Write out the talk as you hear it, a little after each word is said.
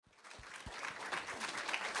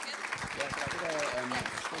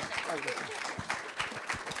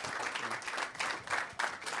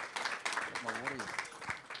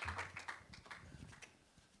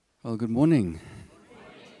Well, good morning.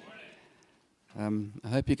 I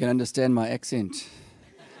hope you can understand my accent.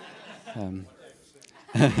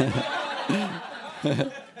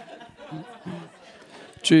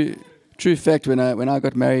 True fact. When I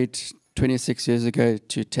got married 26 years ago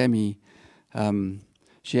to Tammy,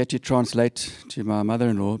 she had to translate to my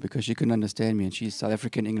mother-in-law because she couldn't understand me, and she's South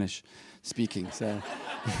African English speaking. So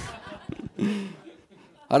I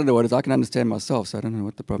don't know what it is. I can understand myself, so I don't know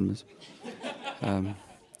what the problem is.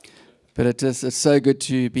 But it's so good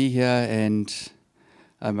to be here, and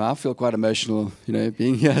I feel quite emotional,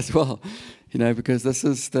 being here as well, because this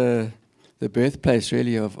is the birthplace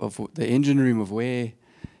really of the engine room of where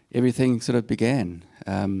everything sort of began,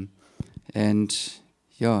 and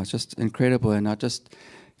yeah, it's just incredible. And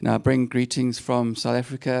I bring greetings from South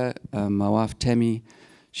Africa. My wife Tammy,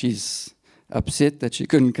 she's upset that she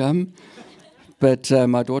couldn't come, but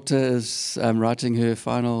my daughter is writing her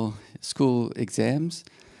final school exams.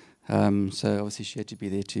 So obviously she had to be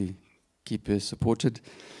there to keep her supported.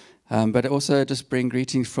 But also just bring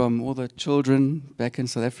greetings from all the children back in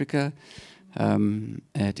South Africa,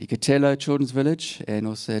 at Ikatelo Children's Village, and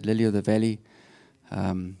also at Lily of the Valley.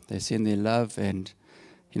 They send their love, and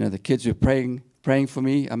the kids were praying for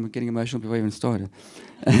me. I'm getting emotional before I even started.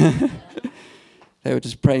 They were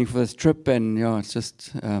just praying for this trip, and it's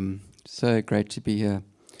just so great to be here.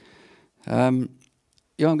 I'm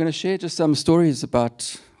going to share just some stories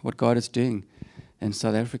about what God is doing in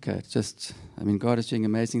South Africa. It's just, God is doing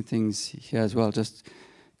amazing things here as well. Just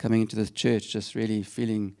coming into this church, just really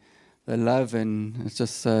feeling the love, and it's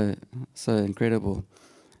just so incredible.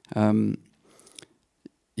 And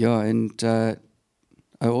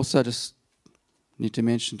I also just need to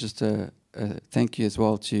mention just a thank you as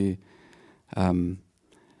well to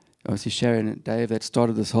obviously Sharon and Dave that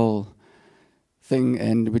started this whole thing,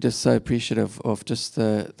 and we're just so appreciative of just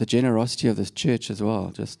the generosity of this church as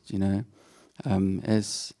well. Just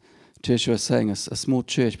as Tertia was saying, a small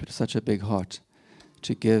church but such a big heart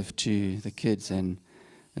to give to the kids, and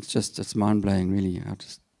it's mind blowing really.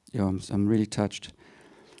 I'm really touched.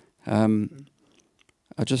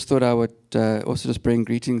 I just thought I would also just bring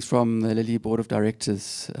greetings from the Lily Board of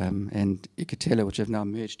Directors and Ikatelo, which have now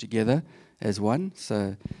merged together as one.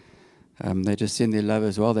 So they just send their love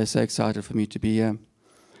as well. They're so excited for me to be here.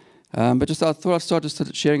 But I thought I'd start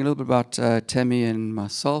just sharing a little bit about Tammy and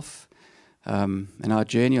myself, and our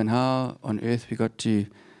journey on how on earth we got to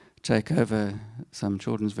take over some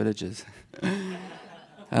children's villages.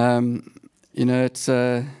 It's...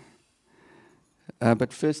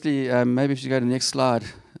 but firstly, maybe if you go to the next slide.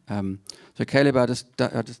 So Caleb, I just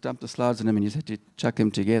dumped the slides on him, and you had to chuck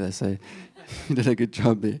them together. So you did a good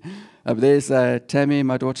job there. There's Tammy,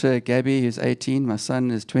 my daughter Gabby, who's 18. My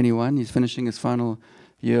son is 21. He's finishing his final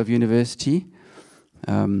year of university.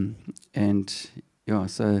 So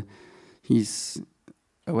he's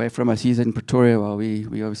away from us. He's in Pretoria while we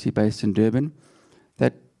obviously based in Durban.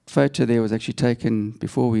 That photo there was actually taken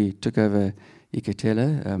before we took over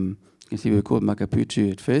Ikatelo. You can see we were called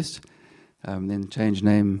Makaputu at first, then changed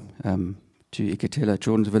name to Ikatelo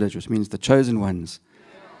Children's Village, which means the chosen ones.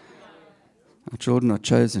 Our children are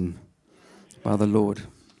chosen by the Lord.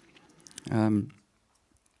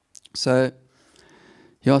 So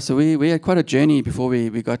we had quite a journey before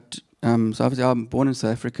we got. So obviously I'm born in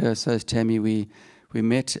South Africa, so is Tammy. We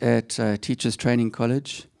met at Teachers Training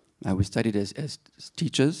College. We studied as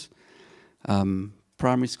teachers,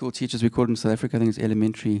 primary school teachers. We call it in South Africa. I think it's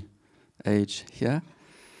elementary age here.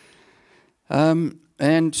 And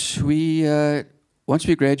we once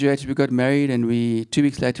we graduated, we got married, and 2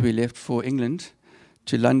 weeks later we left for England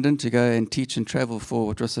to London to go and teach and travel for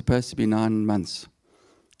what was supposed to be 9 months,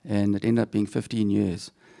 and it ended up being 15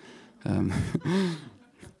 years. I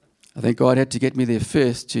think God had to get me there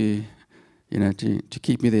first to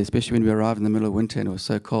keep me there, especially when we arrived in the middle of winter and it was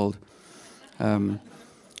so cold.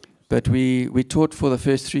 But we taught for the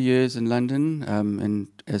first 3 years in London, and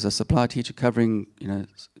as a supply teacher covering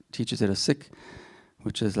teachers that are sick,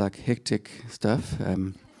 which is like hectic stuff.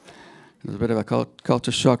 It was a bit of a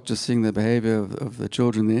culture shock just seeing the behavior of the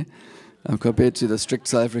children there compared to the strict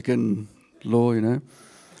South African law,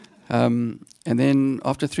 And then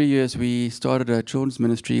after 3 years, we started a children's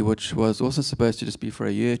ministry, which was also supposed to just be for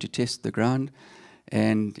a year to test the ground,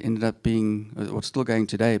 and ended up being, what's still going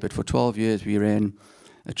today, but for 12 years we ran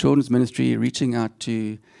a children's ministry reaching out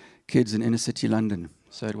to kids in inner city London.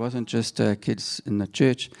 So it wasn't just kids in the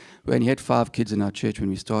church. We only had 5 kids in our church when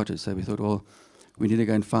we started, so we thought, well, we need to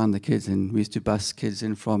go and find the kids, and we used to bus kids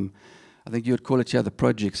in from I think you would call it here the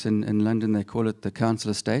projects. In London, they call it the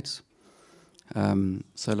council estates.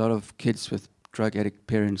 So a lot of kids with drug addict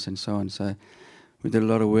parents and so on. So we did a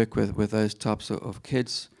lot of work with those types of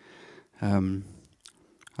kids. I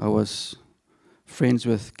was friends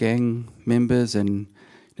with gang members, and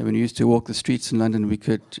when we used to walk the streets in London,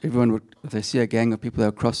 everyone would, if they see a gang of people, they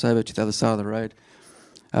would cross over to the other side of the road.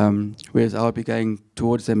 Whereas I would be going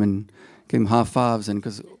towards them and giving high fives, and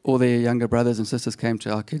because all their younger brothers and sisters came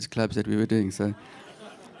to our kids' clubs that we were doing, so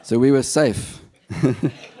we were safe.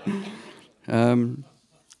 In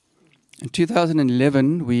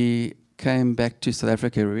 2011, we came back to South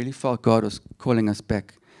Africa. We really felt God was calling us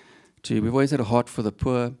back. We've always had a heart for the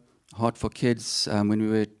poor, a heart for kids. When we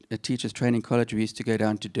were at Teachers Training College, we used to go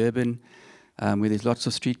down to Durban, where there's lots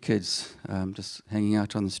of street kids just hanging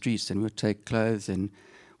out on the streets, and we would take clothes and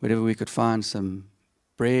whatever we could find, some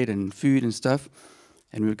bread and food and stuff,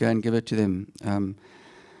 and we would go and give it to them.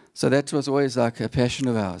 So that was always like a passion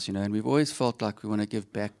of ours, and we've always felt like we want to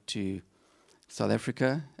give back to South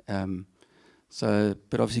Africa.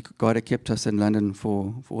 But obviously God had kept us in London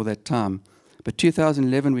for all that time. But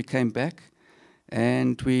 2011 we came back,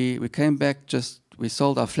 and we came back we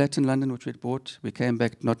sold our flat in London, which we'd bought. We came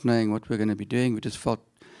back not knowing what we were going to be doing. We just felt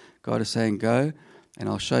God is saying, go, and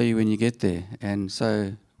I'll show you when you get there. And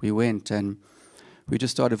so we went, and we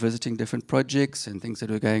just started visiting different projects and things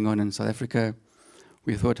that were going on in South Africa.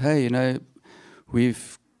 We thought, hey,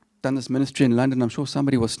 we've done this ministry in London. I'm sure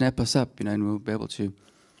somebody will snap us up, and we'll be able to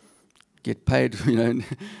get paid,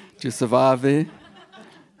 to survive there.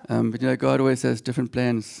 But God always has different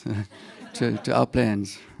plans to our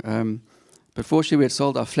plans. But fortunately, we had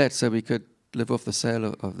sold our flat, so we could live off the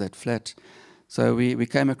sale of that flat. So we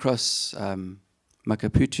came across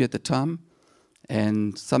Makaputu at the time,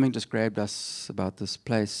 and something just grabbed us about this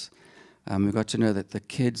place. We got to know that the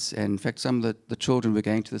kids, and in fact, some of the children were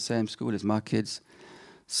going to the same school as my kids.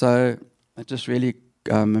 So it just really,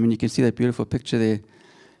 you can see that beautiful picture there.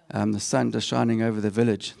 The sun just shining over the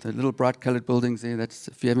village. The little bright-coloured buildings there,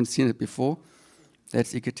 if you haven't seen it before,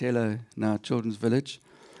 that's Ikitela, now Children's Village.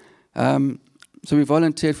 So we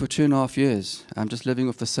volunteered for 2.5 years, just living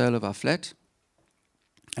off the sale of our flat.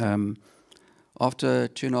 After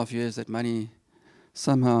 2.5 years, that money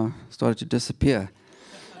somehow started to disappear.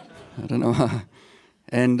 I don't know how.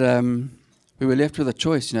 And we were left with a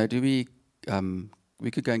choice, do we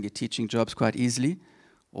could go and get teaching jobs quite easily,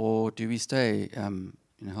 or do we stay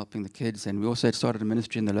helping the kids? And we also had started a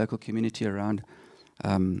ministry in the local community around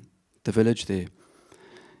the village there.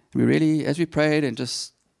 And we really, as we prayed and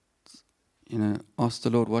just asked the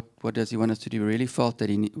Lord what does He want us to do, we really felt that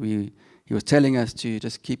He was telling us to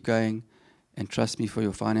just keep going and trust me for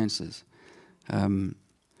your finances.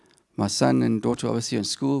 My son and daughter obviously in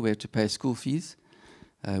school. We had to pay school fees.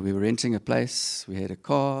 We were renting a place. We had a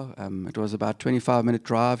car. It was about a 25-minute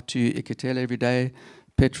drive to Ikitela every day.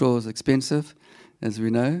 Petrol is expensive, as we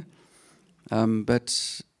know.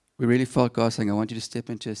 But we really felt God saying, I want you to step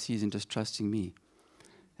into a season just trusting me.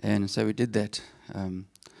 And so we did that.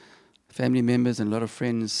 Family members and a lot of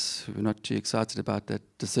friends were not too excited about that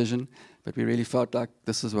decision, but we really felt like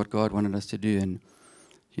this is what God wanted us to do. And,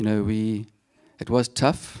 it was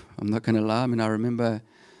tough, I'm not going to lie. I remember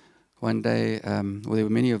one day, there were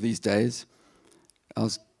many of these days, I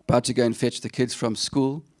was about to go and fetch the kids from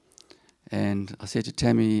school, and I said to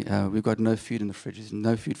Tammy, we've got no food in the fridge, there's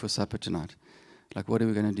no food for supper tonight. Like, what are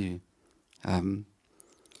we going to do? And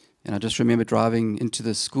I just remember driving into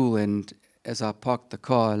the school, and as I parked the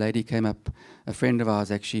car, a lady came up, a friend of ours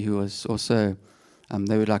actually, who was also,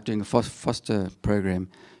 they were like doing a foster program.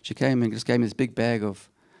 She came and just gave me this big bag of,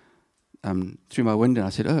 through my window. I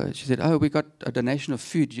said, she said, we got a donation of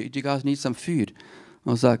food. Do you guys need some food?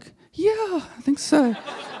 I was like, yeah, I think so.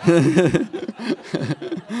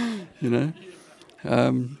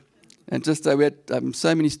 And just we had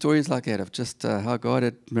so many stories like that of just how God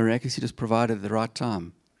had miraculously just provided at the right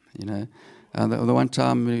time. The one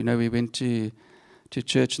time, we went to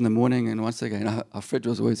church in the morning, and once again, our fridge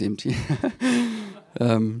was always empty.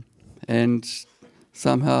 And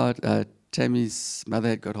somehow Tammy's mother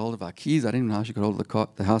had got hold of our keys. I didn't know how she got hold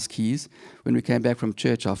of the house keys. When we came back from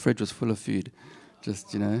church, our fridge was full of food.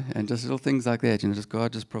 And just little things like that, just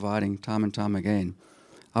God just providing time and time again.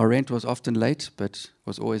 Our rent was often late, but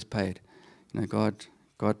was always paid. God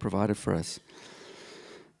provided for us.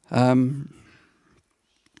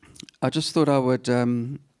 I just thought I would,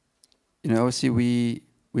 obviously we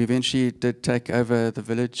eventually did take over the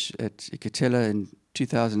village at Ikitela in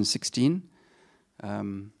 2016.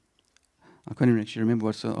 I can't even actually remember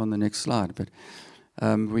what's on the next slide, but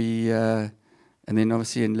and then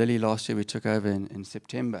obviously in Lily last year we took over in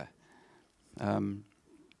September.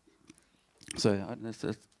 So that's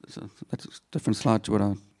a different slide to what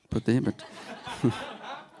I put there, but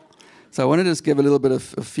so I wanted to just give a little bit of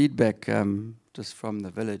feedback just from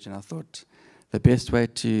the village, and I thought the best way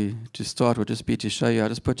to start would just be to show you. I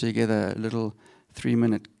just put together a little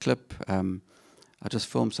 3-minute clip. I just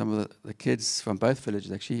filmed some of the kids from both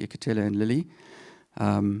villages, actually, Ikatela and Lily.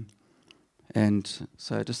 And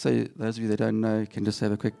so just so those of you that don't know can just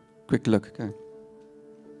have a quick look. Okay.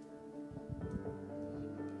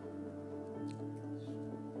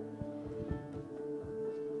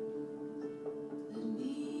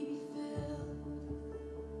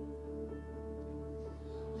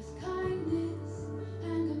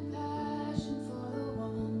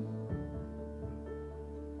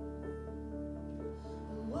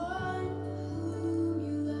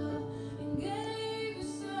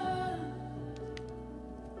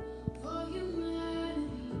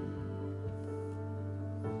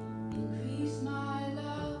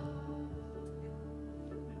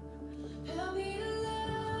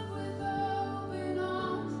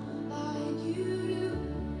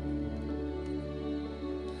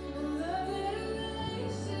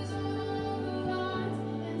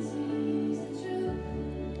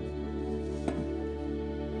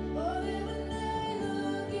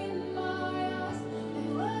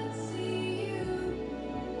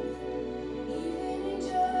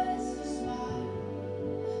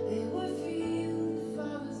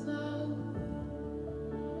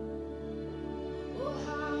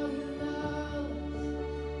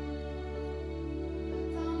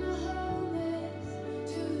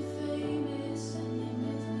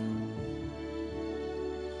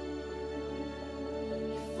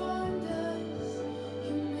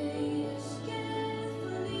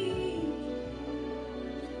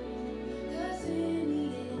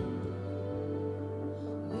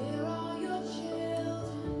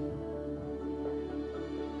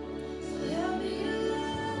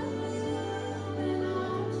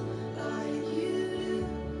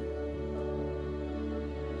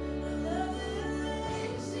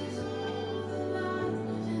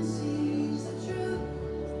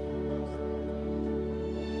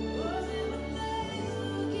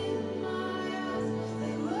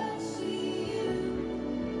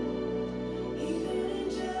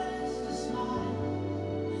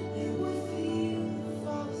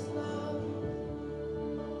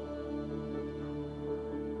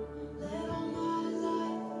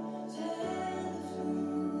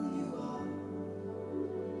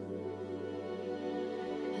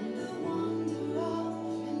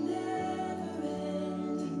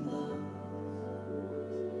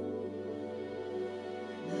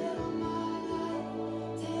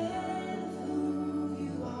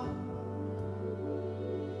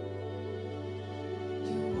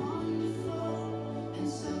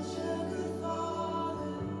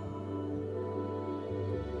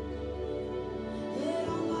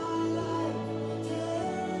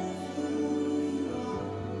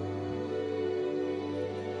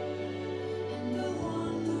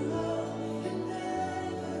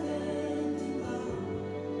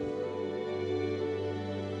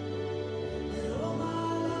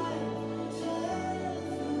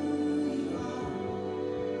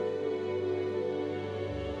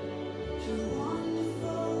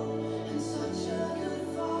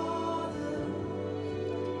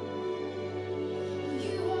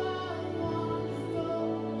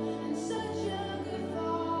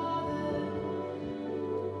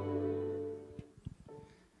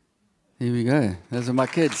 Here we go. Those are my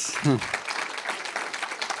kids.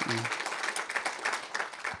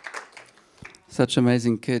 Such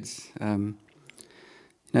amazing kids.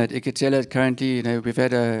 At Ikatela currently, we've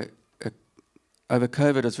had over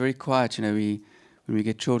COVID, it was very quiet. When we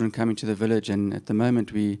get children coming to the village, and at the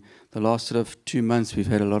moment, the last sort of 2 months, we've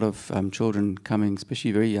had a lot of children coming,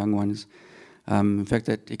 especially very young ones. In fact,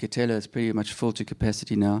 that Ikatela is pretty much full to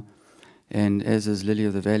capacity now, and as is Lily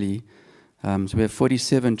of the Valley. So we have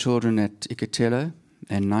 47 children at Ikatela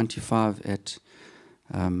and 95 at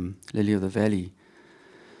Lily of the Valley.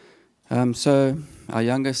 So our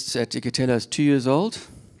youngest at Ikatela is 2 years old,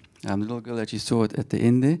 the little girl that you saw at the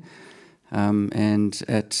end there. And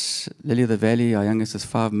at Lily of the Valley, our youngest is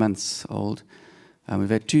 5 months old. We've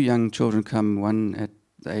had 2 young children come, one at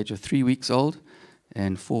the age of 3 weeks old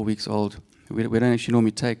and 4 weeks old. We don't actually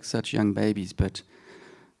normally take such young babies, but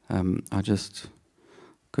I just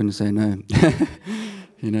couldn't say no.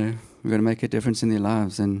 We've got to make a difference in their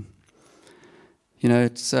lives. And,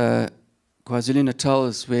 it's KwaZulu-Natal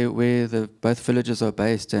is where both villages are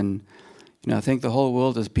based. And, I think the whole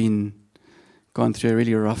world has gone through a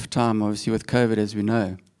really rough time, obviously, with COVID, as we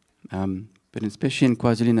know. But especially in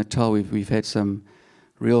KwaZulu-Natal, we've had some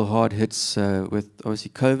real hard hits with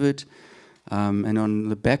obviously COVID. And on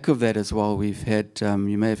the back of that as well, we've had,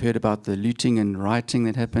 you may have heard about the looting and rioting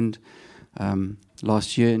that happened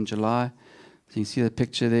last year in July. So you can see the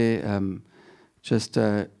picture there, just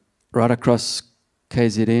right across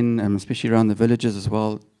KZN, especially around the villages as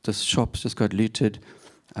well. The shops just got looted.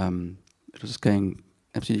 It was just going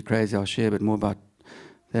absolutely crazy. I'll share a bit more about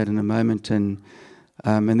that in a moment. And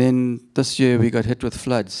then this year we got hit with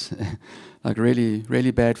floods, like really,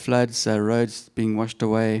 really bad floods, roads being washed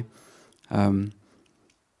away. I mean,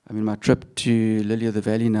 my trip to Lily of the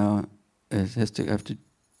Valley now have to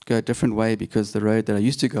go a different way because the road that I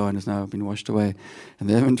used to go on has now been washed away, and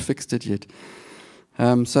they haven't fixed it yet.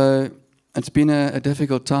 So it's been a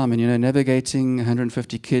difficult time, and navigating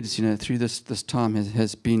 150 kids, through this time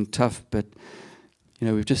has been tough. But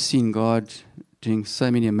we've just seen God doing so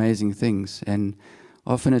many amazing things, and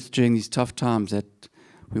often it's during these tough times that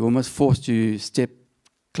we're almost forced to step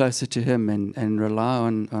closer to Him and rely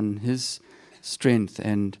on His strength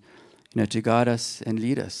and to guide us and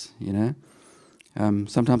lead us.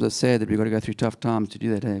 Sometimes it's sad that we've got to go through tough times to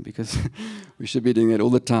do that, because we should be doing that all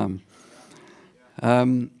the time.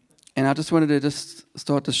 And I just wanted to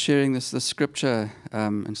start sharing this scripture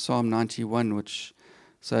in Psalm 91,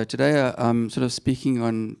 so today I'm sort of speaking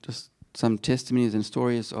on just some testimonies and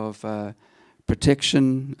stories of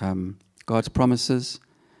protection, God's promises,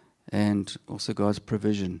 and also God's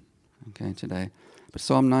provision, today. But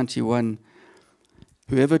Psalm 91,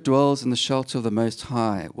 whoever dwells in the shelter of the Most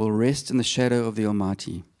High will rest in the shadow of the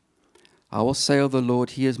Almighty. I will say of the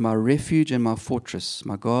Lord, He is my refuge and my fortress,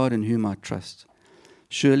 my God in whom I trust.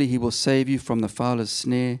 Surely He will save you from the fowler's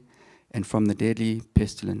snare and from the deadly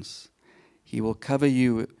pestilence. He will cover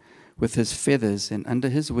you with His feathers, and under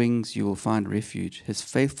His wings you will find refuge. His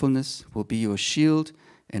faithfulness will be your shield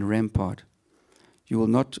and rampart. You will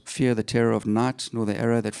not fear the terror of night, nor the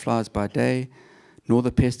arrow that flies by day, nor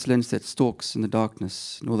the pestilence that stalks in the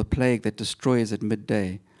darkness, nor the plague that destroys at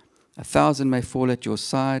midday. 1,000 may fall at your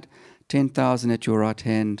side, 10,000 at your right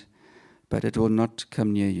hand, but it will not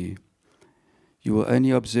come near you. You will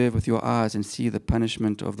only observe with your eyes and see the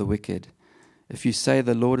punishment of the wicked. If you say,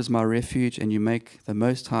 the Lord is my refuge, and you make the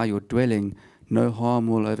Most High your dwelling, no harm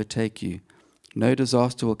will overtake you. No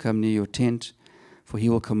disaster will come near your tent, for He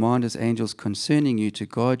will command His angels concerning you to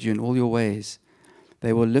guard you in all your ways.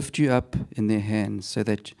 They will lift you up in their hands, so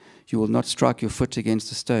that you will not strike your foot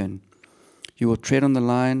against a stone. You will tread on the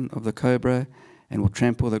lion of the cobra, and will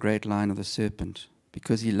trample the great lion of the serpent.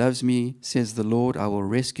 Because He loves me, says the Lord, I will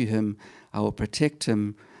rescue Him. I will protect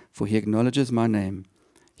Him, for He acknowledges my name.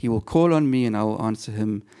 He will call on me, and I will answer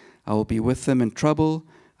him. I will be with him in trouble.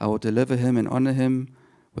 I will deliver him and honor him.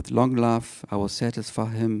 With long life, I will satisfy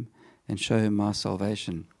him and show him my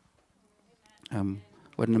salvation.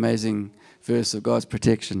 What an amazing verse of God's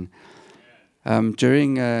protection.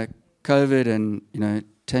 During COVID, and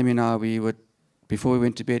Tammy and I, before we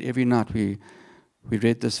went to bed every night, we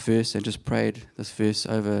read this verse and just prayed this verse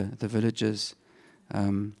over the villages.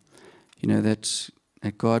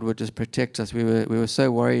 That God would just protect us. We were so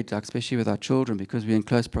worried, especially with our children, because we're in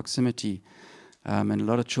close proximity, and a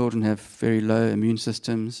lot of children have very low immune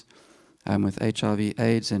systems with HIV,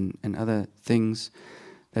 AIDS, and other things,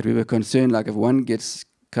 that we were concerned. Like if one gets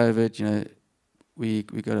COVID, we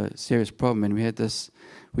got a serious problem. And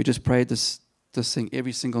we just prayed this thing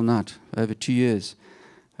every single night over 2 years,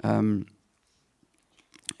 and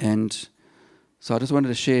so I just wanted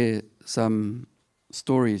to share some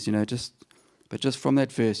stories, But just from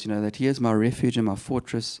that verse, that He is my refuge and my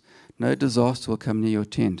fortress, no disaster will come near your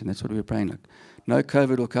tent. And that's what we were praying, like, no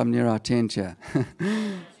COVID will come near our tent here,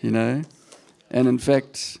 And in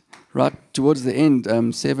fact, right towards the end,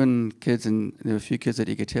 7 kids, and there were a few kids at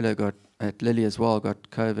Iketelo at Lily as well, got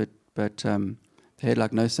COVID, but they had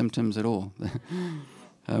like no symptoms at all.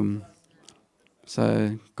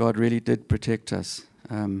 So God really did protect us.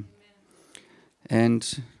 And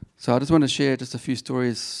so I just want to share just a few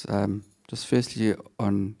stories, just firstly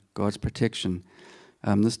on God's protection.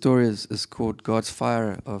 This story is called God's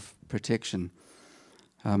Fire of Protection.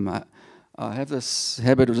 I have this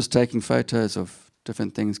habit of just taking photos of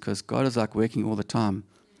different things because God is like working all the time,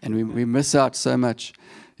 and we miss out so much,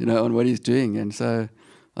 on what He's doing. And so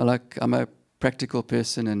I'm a practical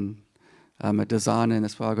person, and I'm a designer, and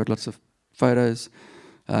that's why I got lots of photos,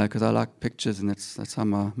 because I like pictures, and that's how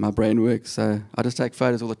my brain works. So I just take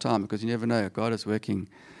photos all the time because you never know, God is working.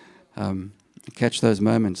 Catch those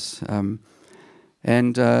moments.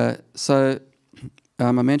 So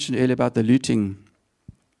I mentioned earlier about the looting.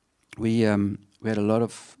 We had a lot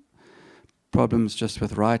of problems just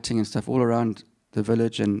with rioting and stuff all around the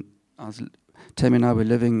village, and Tammy and I were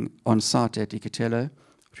living on site at Iketelo,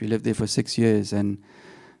 We lived there for 6 years, and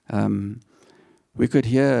we could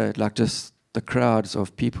hear like just the crowds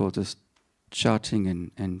of people just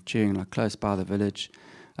shouting and cheering like close by the village.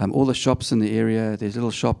 All the shops in the area, there's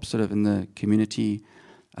little shops sort of in the community.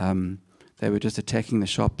 They were just attacking the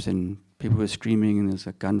shops, and people were screaming, and there's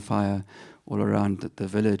a gunfire all around the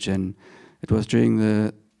village. And it was during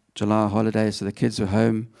the July holidays, so the kids were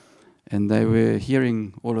home, and they were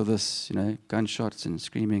hearing all of this, you know, gunshots and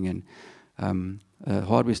screaming. And a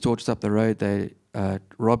hardware store just up the road, they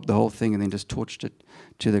robbed the whole thing and then just torched it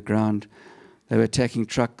to the ground. They were attacking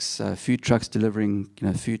trucks, food trucks delivering, you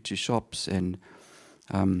know, food to shops, and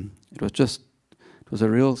it was a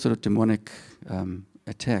real sort of demonic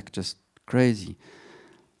attack, just crazy.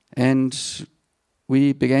 And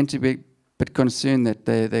we began to be a bit concerned that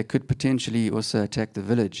they could potentially also attack the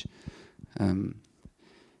village.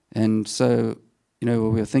 And so, you know,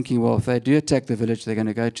 we were thinking, well, if they do attack the village, they're going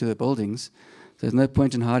to go to the buildings. There's no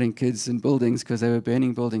point in hiding kids in buildings because they were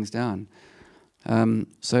burning buildings down.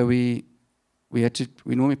 So we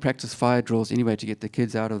normally practice fire drills anyway to get the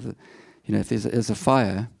kids out of the, you know, if there's a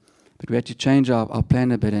fire. But we had to change our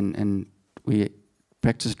plan a bit, and we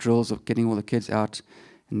practiced drills of getting all the kids out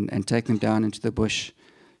and take them down into the bush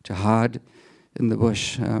to hide in the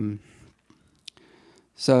bush.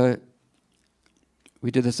 So we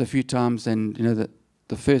did this a few times, and you know,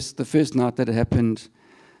 the first night that it happened,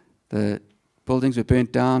 the buildings were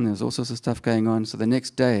burnt down. There was all sorts of stuff going on. So the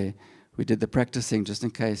next day, we did the practicing just in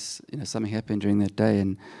case, you know, something happened during that day.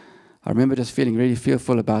 And I remember just feeling really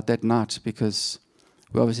fearful about that night because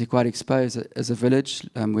we're obviously quite exposed as a village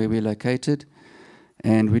where we're located.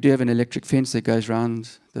 And we do have an electric fence that goes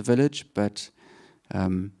around the village, but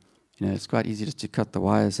you know, it's quite easy just to cut the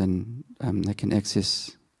wires and they can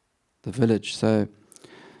access the village. So,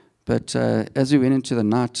 but as we went into the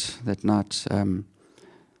night,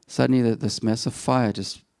 suddenly this massive fire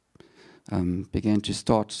just began to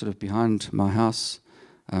start sort of behind my house,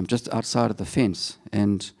 just outside of the fence.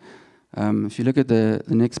 And if you look at the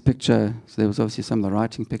next picture, so there was obviously some of the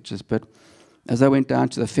writing pictures, but as I went down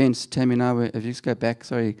to the fence, Tammy and I were, if you just go back,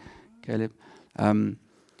 sorry, Caleb, the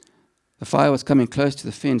fire was coming close to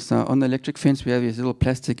the fence. Now, on the electric fence, we have these little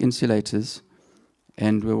plastic insulators,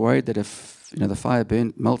 and we're worried that if, you know, the fire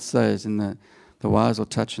melts those, and the wires will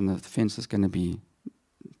touch, and the fence is going to be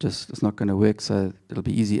it's not going to work, so it'll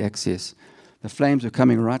be easy access. The flames were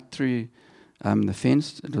coming right through the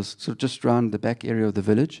fence. It was sort of just around the back area of the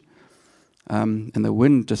village. And the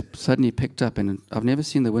wind just suddenly picked up, and I've never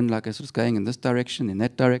seen the wind like this. It was going in this direction, in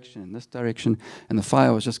that direction, in this direction, and the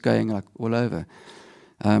fire was just going like all over.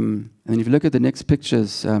 And then if you look at the next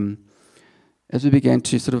pictures, as we began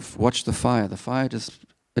to sort of watch the fire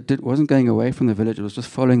wasn't going away from the village. It was just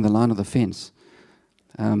following the line of the fence.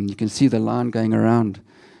 You can see the line going around.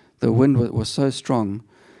 The wind was so strong,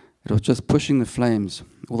 it was just pushing the flames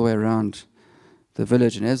all the way around the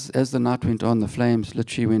village. And as the night went on, the flames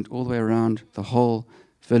literally went all the way around the whole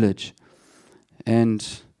village. And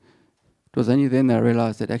it was only then that I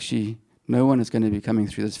realized that actually no one is going to be coming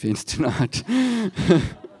through this fence tonight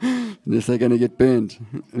unless they're going to get burned,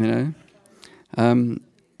 you know.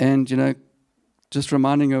 And, you know, just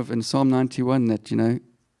reminding of in Psalm 91 that, you know,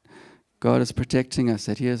 God is protecting us,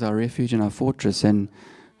 that He is our refuge and our fortress, and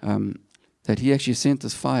that He actually sent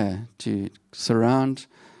this fire to surround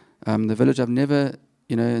the village. I've never,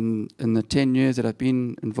 you know, in the 10 years that I've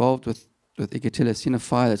been involved with Ikatila, seen a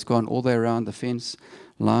fire that's gone all the way around the fence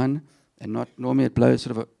line, and not normally it blows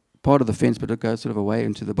sort of a part of the fence, but it goes sort of away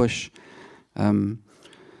into the bush. The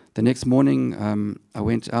next morning, I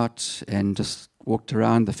went out and just walked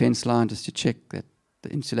around the fence line just to check that the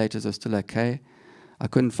insulators are still okay. I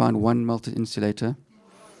couldn't find one melted insulator.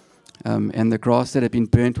 And the grass that had been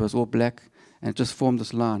burnt was all black, and it just formed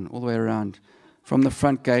this line all the way around, from the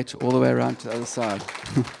front gate all the way around to the other side.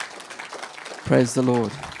 Praise the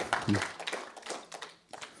Lord.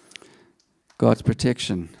 God's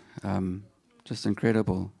protection, just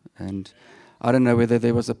incredible. And I don't know whether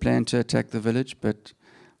there was a plan to attack the village, but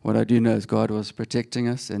what I do know is God was protecting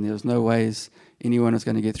us, and there was no ways anyone was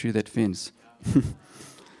going to get through that fence.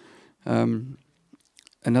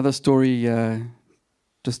 Another story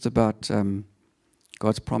just about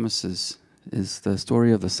God's promises is the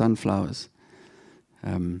story of the sunflowers.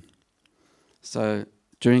 So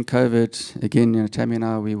during COVID, again, you know, Tammy and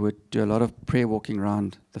I, we would do a lot of prayer walking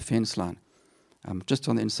around the fence line, just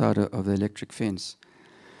on the inside of the electric fence.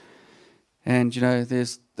 And, you know,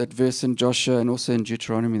 there's that verse in Joshua and also in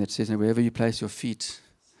Deuteronomy that says, wherever you place your feet,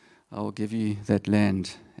 I will give you that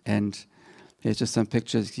land. And there's just some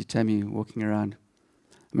pictures, you see Tammy walking around.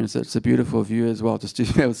 I mean, it's a beautiful view as well, just to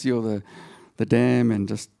be able to see all the dam and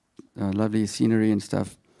just lovely scenery and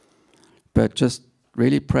stuff. but just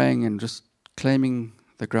really praying and just claiming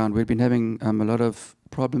the ground. We'd been having a lot of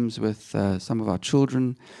problems with some of our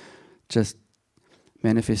children, just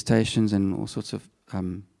manifestations and all sorts of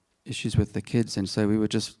issues with the kids. And so we were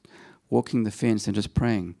just walking the fence and just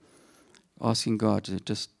praying, asking God to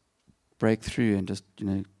just break through and just,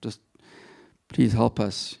 just please help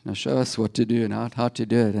us, show us what to do and how to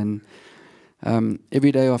do it. And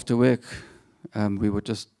every day after work, we would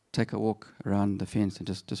just take a walk around the fence and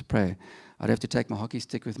just pray. I'd have to take my hockey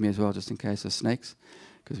stick with me as well, just in case of snakes,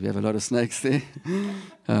 because we have a lot of snakes there.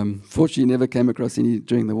 Fortunately, never came across any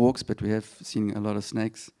during the walks, but we have seen a lot of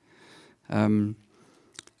snakes. I'd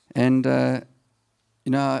read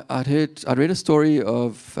a story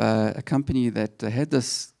of a company that had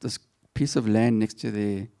this piece of land next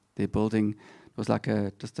to their building. It was like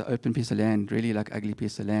just an open piece of land, really like ugly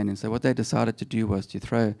piece of land. And so what they decided to do was to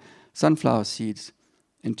throw sunflower seeds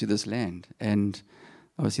into this land. And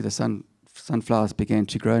obviously the sunflowers began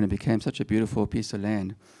to grow, and it became such a beautiful piece of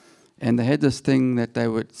land. And they had this thing that they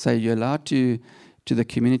would say, you're allowed to the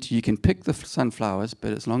community, you can pick the sunflowers,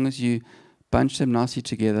 but as long as you bunch them nicely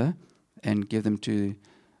together and give them to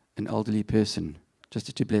an elderly person,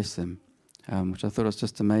 just to bless them, which I thought was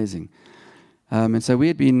just amazing. And so we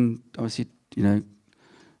had been, obviously,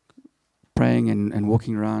 praying and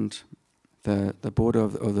walking around the border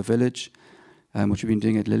of the village, which we've been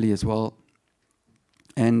doing at Lily as well.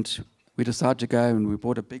 And we decided to go, and we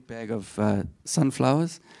bought a big bag of sunflower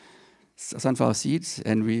seeds,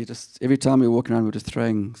 and we just, every time we were walking around, we were just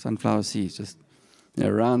throwing sunflower seeds just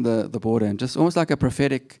around the border, and just almost like a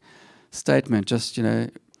prophetic statement. Just,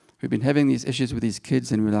 we've been having these issues with these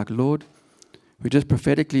kids, and we're like, Lord, we're just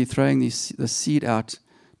prophetically throwing the seed out,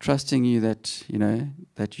 trusting you that,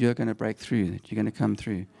 that you're going to break through, that you're going to come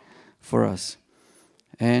through for us.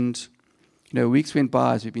 And, weeks went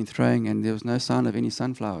by as we've been throwing, and there was no sign of any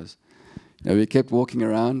sunflowers. We kept walking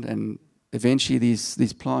around, and eventually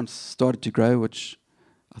these plants started to grow, which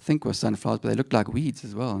I think were sunflowers, but they looked like weeds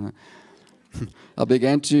as well. I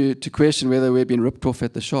began to question whether we'd been ripped off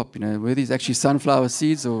at the shop. Were these actually sunflower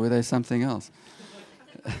seeds, or were they something else?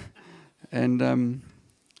 And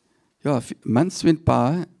months went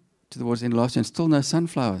by towards the end of last year, and still no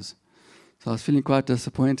sunflowers. So I was feeling quite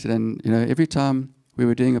disappointed. And every time we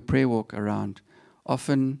were doing a prayer walk around,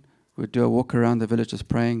 often we'd do a walk around the village just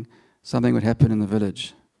praying. Something would happen in the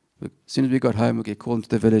village. As soon as we got home, we'd get called into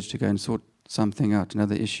the village to go and sort something out,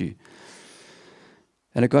 another issue.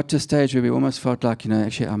 And it got to a stage where we almost felt like,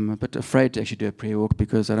 actually, I'm a bit afraid to actually do a prayer walk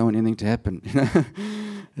because I don't want anything to happen.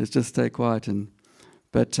 Let's just stay quiet.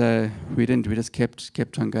 But we didn't. We just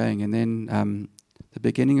kept on going. And then the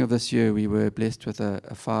beginning of this year, we were blessed with a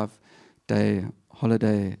 5-day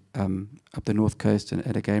holiday up the north coast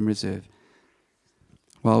at a game reserve.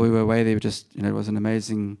 While we were away there, it was an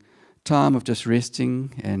amazing time of just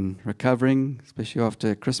resting and recovering, especially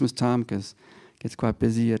after Christmas time, because it gets quite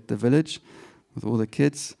busy at the village with all the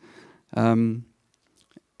kids. And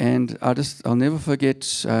I'll never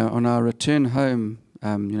forget on our return home,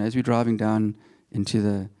 as we're driving down into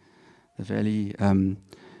the valley,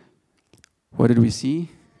 what did we see?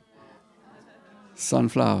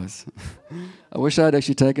 Sunflowers. I wish I had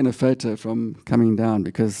actually taken a photo from coming down,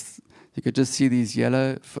 because you could just see these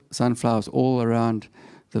yellow sunflowers all around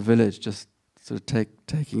the village, just sort of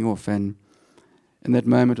taking off. And in that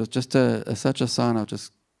moment, it was just such a sign of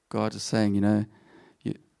just God is saying,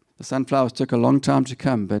 the sunflowers took a long time to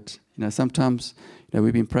come, but sometimes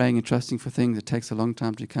we've been praying and trusting for things. It takes a long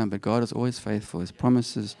time to come, but God is always faithful. His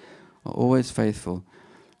promises are always faithful.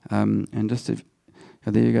 And just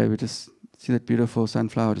there you go. We just see that beautiful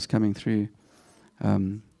sunflower just coming through.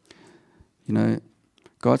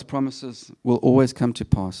 God's promises will always come to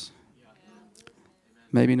pass.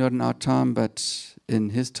 Maybe not in our time, but in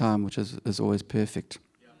His time, which is always perfect.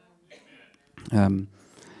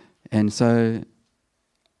 And so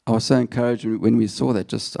I was so encouraged when we saw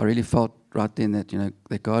that. I really felt right then that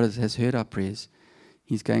that God has heard our prayers.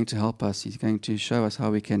 He's going to help us. He's going to show us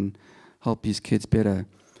how we can help His kids better.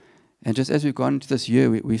 And just as we've gone into this year,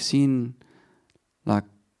 we've seen like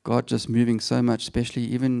God just moving so much, especially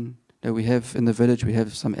even that we have in the village, we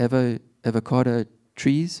have some avocado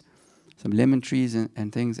trees, some lemon trees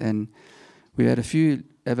and things. And we had a few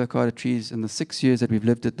avocado trees in the 6 years that we've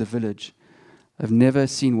lived at the village. I've never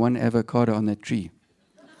seen one avocado on that tree.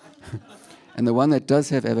 And the one that does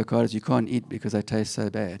have avocados, you can't eat because they taste so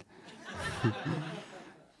bad.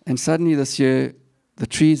 And suddenly this year, the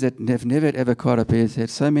trees that have never had avocado pears had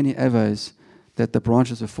so many avos that the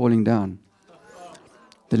branches were falling down.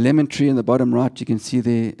 The lemon tree in the bottom right, you can see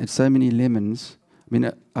there, it's so many lemons. I mean,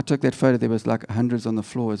 I took that photo, there was like hundreds on the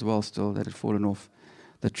floor as well still that had fallen off.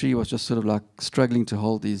 the tree was just sort of like struggling to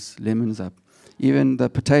hold these lemons up. Even the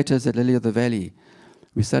potatoes at Lily of the Valley,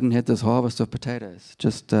 we suddenly had this harvest of potatoes.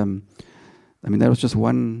 Just, I mean, that was just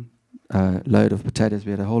one load of potatoes.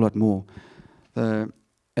 We had a whole lot more. At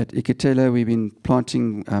Ikitela, we've been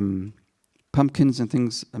planting pumpkins and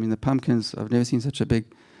things. I mean, the pumpkins, I've never seen such a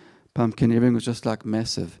big pumpkin. Everything was just like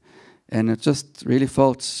massive. And it just really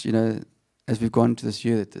felt, as we've gone to this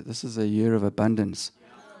year, that this is a year of abundance.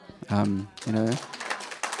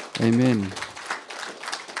 Amen.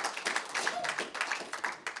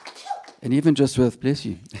 And even just with, bless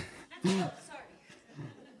you.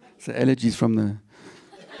 So allergies from the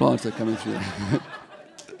plants are coming through.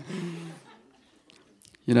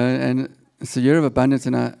 And it's a year of abundance.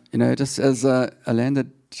 And just as I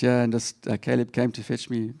landed here and just Caleb came to fetch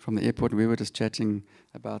me from the airport, and we were just chatting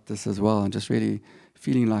about this as well, and just really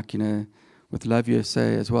feeling like, with Love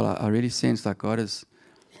USA as well, I really sense like God is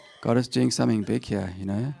doing something big here,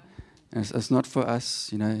 And it's not for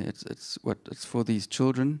us, it's for these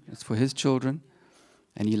children, it's for His children,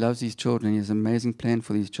 and He loves these children. He has an amazing plan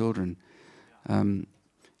for these children, and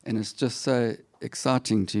it's just so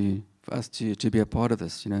exciting for us to be a part of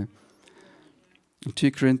this, In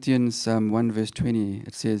 2 Corinthians 1 verse 20,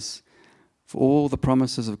 it says, "For all the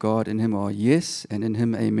promises of God in Him are yes, and in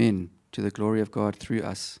Him amen, to the glory of God through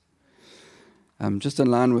us." Just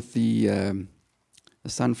in line with the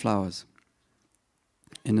sunflowers,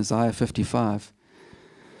 in Isaiah 55,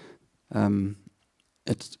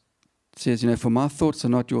 it says, "For my thoughts are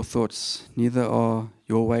not your thoughts, neither are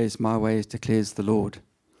your ways my ways, declares the Lord.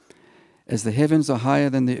 As the heavens are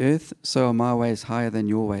higher than the earth, so are my ways higher than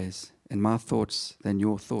your ways, and my thoughts than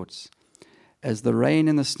your thoughts. As the rain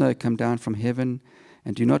and the snow come down from heaven,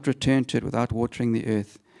 and do not return to it without watering the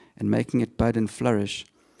earth, and making it bud and flourish,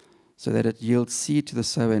 so that it yields seed to the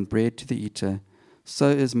sower and bread to the eater, so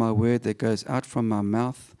is my word that goes out from my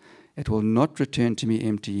mouth. It will not return to me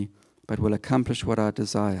empty, but will accomplish what I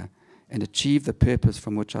desire, and achieve the purpose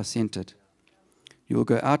from which I sent it. You will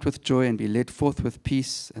go out with joy and be led forth with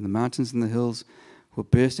peace, and the mountains and the hills will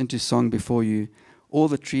burst into song before you. All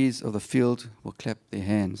the trees of the field will clap their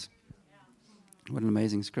hands." What an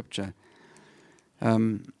amazing scripture.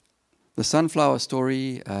 The sunflower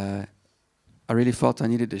story, I really felt I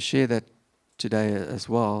needed to share that today as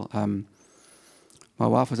well. My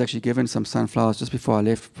wife was actually given some sunflowers just before I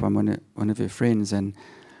left from one of her friends, and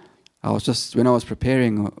when I was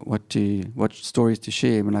preparing what stories to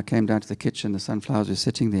share, when I came down to the kitchen, the sunflowers were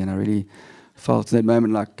sitting there, and I really felt in that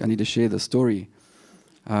moment like I need to share the story.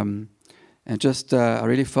 And just, I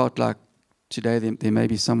really felt like today there may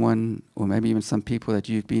be someone, or maybe even some people, that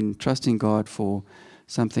you've been trusting God for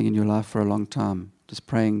something in your life for a long time, just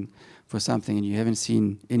praying for something, and you haven't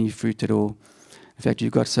seen any fruit at all. In fact, you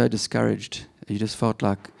got so discouraged, you just felt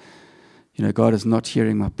like, God is not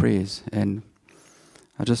hearing my prayers. And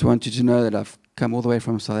I just want you to know that I've come all the way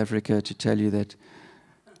from South Africa to tell you that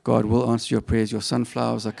God will answer your prayers. Your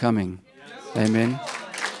sunflowers are coming. Amen.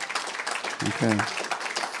 Okay.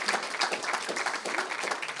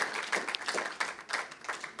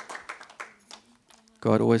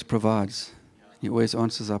 God always provides. He always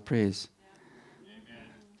answers our prayers.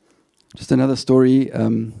 Just another story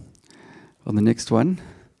on the next one.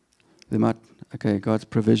 God's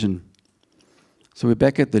provision. So we're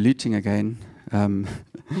back at the looting again. If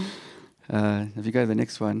you go to the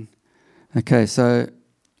next one. Okay, so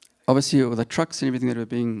obviously all the trucks and everything that were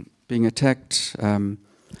being attacked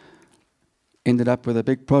ended up with a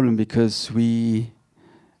big problem because we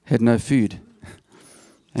had no food.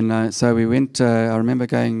 And so we went, I remember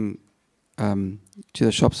going to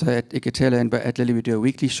the shops at Ikitela and at Lily. We do a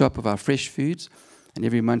weekly shop of our fresh foods, and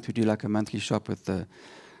every month we do like a monthly shop with the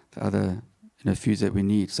other foods that we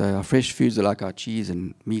need. So our fresh foods are like our cheese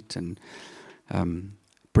and meat and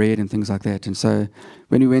bread and things like that. And so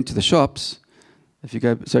when we went to the shops, if you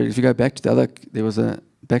go back to the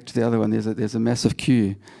other one, there's a massive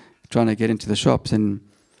queue trying to get into the shops, and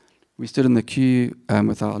we stood in the queue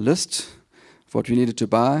with our list of what we needed to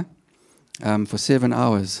buy for 7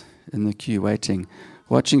 hours in the queue waiting,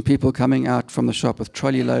 watching people coming out from the shop with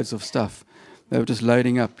trolley loads of stuff. They were just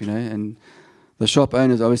loading up, and the shop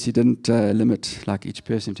owners obviously didn't limit like each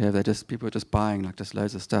person to have. People were just buying like just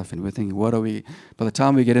loads of stuff, and we're thinking, by the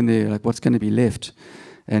time we get in there, like what's going to be left?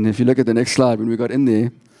 And if you look at the next slide, when we got in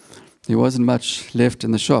there wasn't much left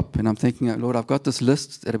in the shop, and I'm thinking, Lord, I've got this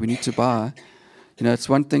list that we need to buy. It's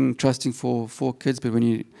one thing trusting for 4 kids, but when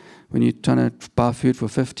you're trying to buy food for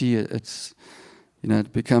 50, it's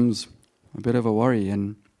it becomes a bit of a worry.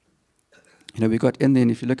 And we got in there,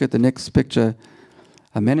 and if you look at the next picture,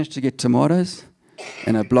 I managed to get tomatoes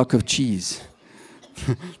and a block of cheese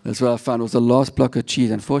That's what I found. It was the last block of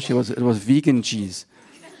cheese. Unfortunately, it was vegan cheese.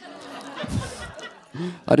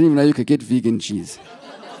 I didn't even know you could get vegan cheese.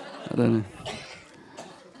 I don't know.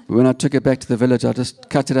 When I took it back to the village, I just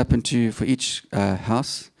cut it up for each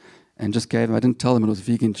house and just gave them. I didn't tell them it was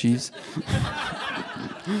vegan cheese.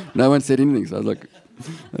 No one said anything, so I was like,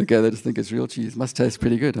 okay, they just think it's real cheese. Must taste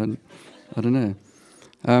pretty good. I don't know.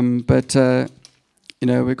 But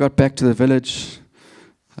we got back to the village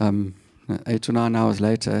 8 or 9 hours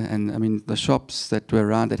later, and I mean, the shops that were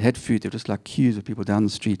around that had food, they were just like queues of people down the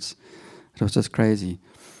streets. It was just crazy.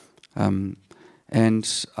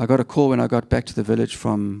 And I got a call when I got back to the village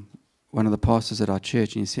from one of the pastors at our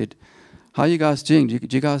church, and he said, "How are you guys doing? Do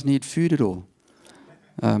you guys need food at all?"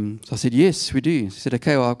 So I said, "Yes, we do." He said,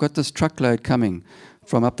 "Okay, well, I've got this truckload coming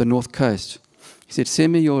from up the north coast." He said,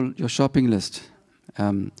 "Send me your shopping list."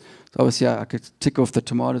 So obviously I could tick off the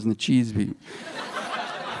tomatoes and the cheese.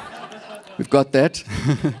 We've got that.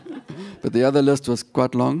 But the other list was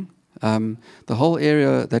quite long. The whole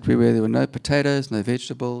area that we were, there were no potatoes, no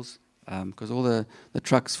vegetables, because all the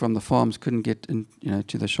trucks from the farms couldn't get in,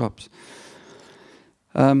 to the shops.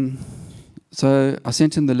 So I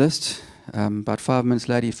sent him the list. About 5 minutes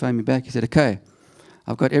later, he phoned me back. He said, "Okay,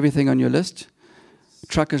 I've got everything on your list. The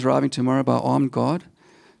truck is arriving tomorrow by armed guard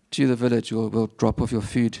to the village. We'll drop off your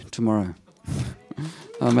food tomorrow."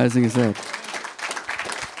 How amazing is that?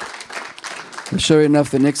 So sure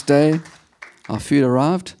enough, the next day, our food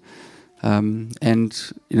arrived.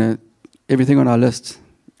 And, everything on our list,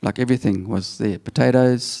 like everything was there.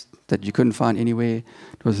 Potatoes that you couldn't find anywhere,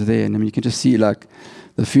 it was there. And I mean, you can just see, like,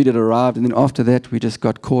 the food had arrived. And then after that, we just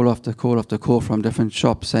got call after call after call from different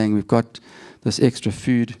shops saying, "We've got this extra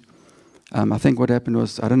food." I think what happened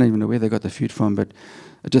was, I don't even know where they got the food from, but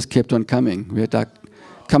it just kept on coming. We had, like,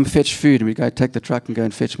 come fetch food. And we'd go take the truck and go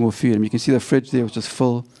and fetch more food. And you can see the fridge there was just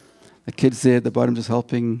full. The kids there at the bottom just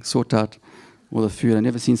helping sort out all the food. I've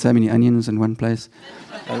never seen so many onions in one place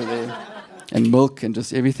over there. And milk and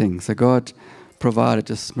just everything. So God provided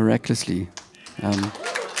just miraculously.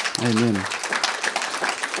 Amen.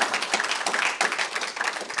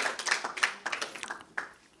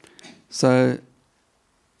 So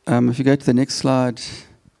if you go to the next slide,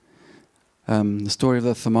 the story of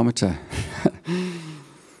the thermometer.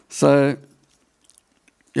 So,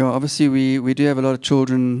 obviously we do have a lot of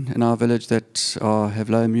children in our village that have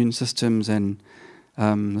low immune systems, and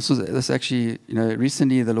this actually,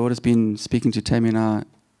 recently the Lord has been speaking to Tammy and I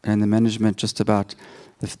and the management just about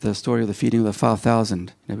the story of the feeding of the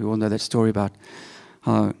 5,000. We all know that story about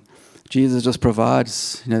how Jesus just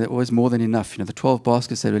provides, there's always more than enough. The 12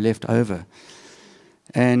 baskets that were left over.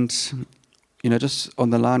 And, just on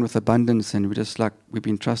the line with abundance, and we've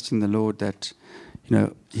been trusting the Lord that,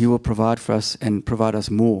 He will provide for us and provide us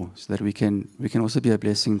more so that we can also be a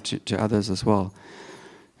blessing to others as well.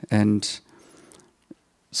 And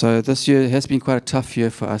so this year has been quite a tough year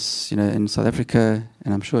for us, in South Africa,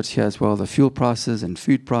 and I'm sure it's here as well. The fuel prices and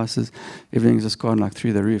food prices, everything's just gone like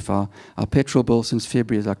through the roof. Our petrol bill since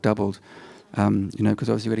February has like doubled, because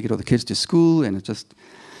obviously we've got to get all the kids to school, and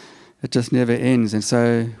it just never ends. And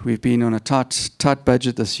so we've been on a tight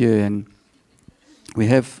budget this year, and we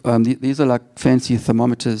have these are like fancy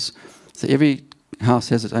thermometers. So every house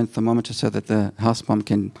has its own thermometer so that the house mom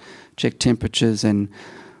can check temperatures. And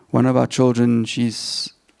one of our children,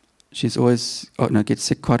 she's always gets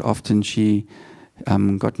sick quite often. She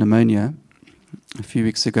got pneumonia a few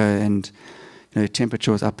weeks ago, and her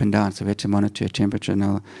temperature was up and down, so we had to monitor her temperature.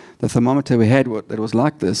 Now, the thermometer we had that was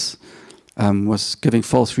like this was giving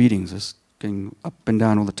false readings, was going up and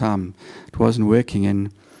down all the time. It wasn't working,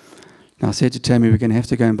 and I said to Tammy, we're going to have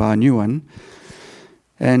to go and buy a new one.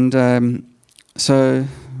 And so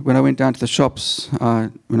when I went down to the shops,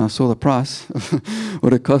 when I saw the price,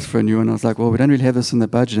 what it cost for a new one, I was like, well, we don't really have this in the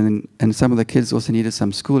budget. And some of the kids also needed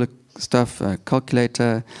some school stuff, a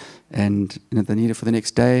calculator, and they needed for the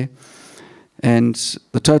next day. And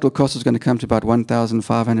the total cost was going to come to about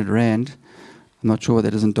 1,500 Rand. I'm not sure what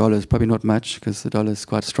that is in dollars, probably not much because the dollar is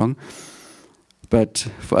quite strong. But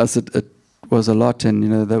for us, it was a lot, and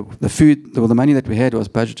the food, the money that we had was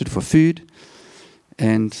budgeted for food.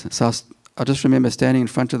 And so I just remember standing in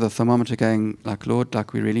front of the thermometer going, like, Lord,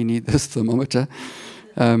 like, we really need this thermometer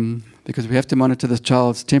because we have to monitor this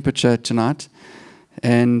child's temperature tonight,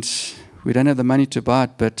 and we don't have the money to buy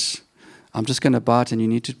it, but I'm just going to buy it, and you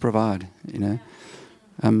need to provide,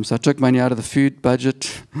 So I took money out of the food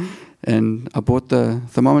budget, and I bought the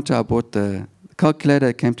thermometer, I bought the calculator.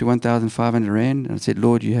 It came to 1,500 Rand, and I said,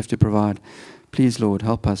 Lord, you have to provide. Please, Lord,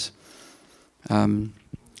 help us. Went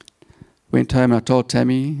home and I told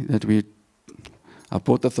Tammy that I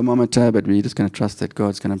bought the thermometer, but we're just going to trust that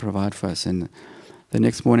God's going to provide for us. And The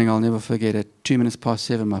next morning, I'll never forget, at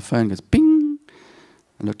 7:02, my phone goes ping.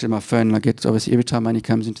 I looked at my phone, and I get, obviously, every time money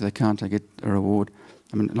comes into the account, I get a reward.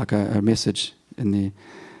 I mean, like a message in there.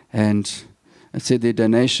 And it said their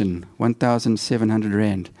donation, 1,700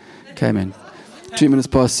 Rand, came in.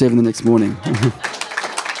 7:02 the next morning.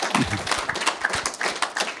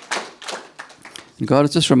 And God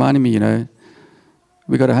is just reminding me,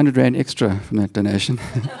 we got 100 Rand extra from that donation,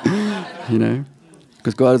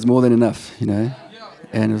 because God is more than enough,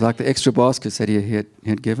 And it was like the extra baskets that He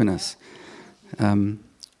had given us.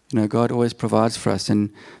 God always provides for us. And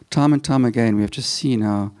time again, we have just seen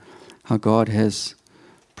how God has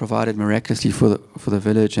provided miraculously for the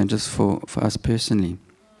village and just for us personally.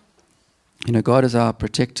 God is our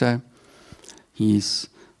protector. He's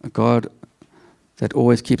a God that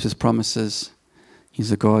always keeps His promises.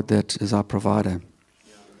 He's a God that is our provider.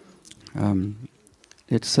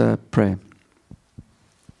 Let's pray.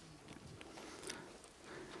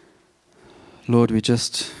 Lord,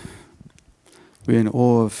 we're in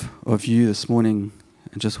awe of You this morning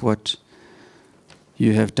and just what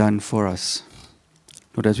You have done for us.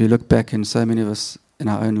 Lord, as we look back in so many of us in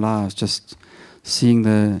our own lives, just seeing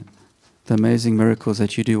the amazing miracles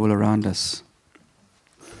that You do all around us.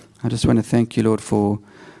 I just want to thank You, Lord, for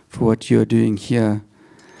what You are doing here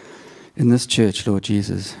in this church, Lord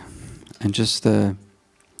Jesus, and just the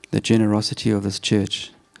generosity of this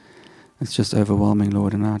church. It's just overwhelming,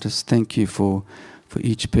 Lord, and I just thank You for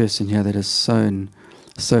each person here that has sown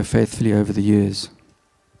so faithfully over the years.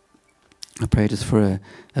 I pray just for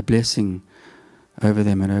a blessing over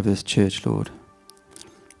them and over this church, Lord.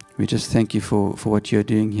 We just thank You for what You're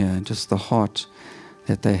doing here and just the heart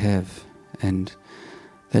that they have, and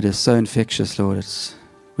that is so infectious, Lord.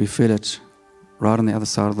 We feel it right on the other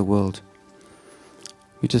side of the world.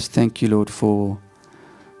 We just thank You, Lord, for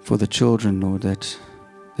the children, Lord, that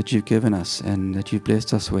You've given us and that You've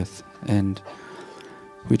blessed us with. And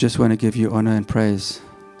we just want to give You honor and praise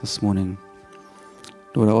this morning.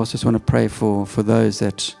 Lord, I also just want to pray for those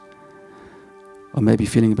that are maybe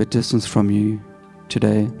feeling a bit distant from You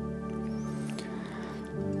today.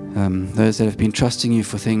 Those that have been trusting You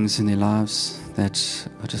for things in their lives that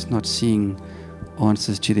are just not seeing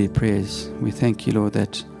answers to their prayers. We thank You, Lord,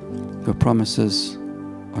 that Your promises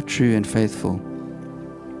are true and faithful.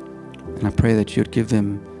 And I pray that You'd give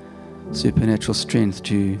them supernatural strength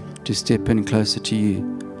to step in closer to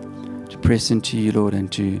You, to press into You, Lord,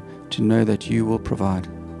 and to know that You will provide,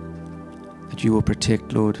 that You will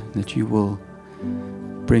protect, Lord, that You will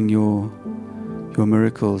bring Your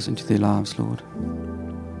miracles into their lives, Lord.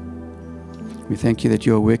 We thank You that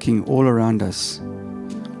You are working all around us,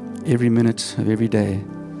 every minute of every day.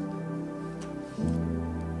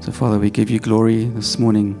 So, Father, we give You glory this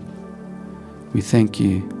morning. We thank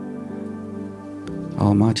You,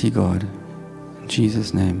 Almighty God. In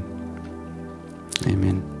Jesus' name,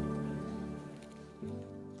 amen.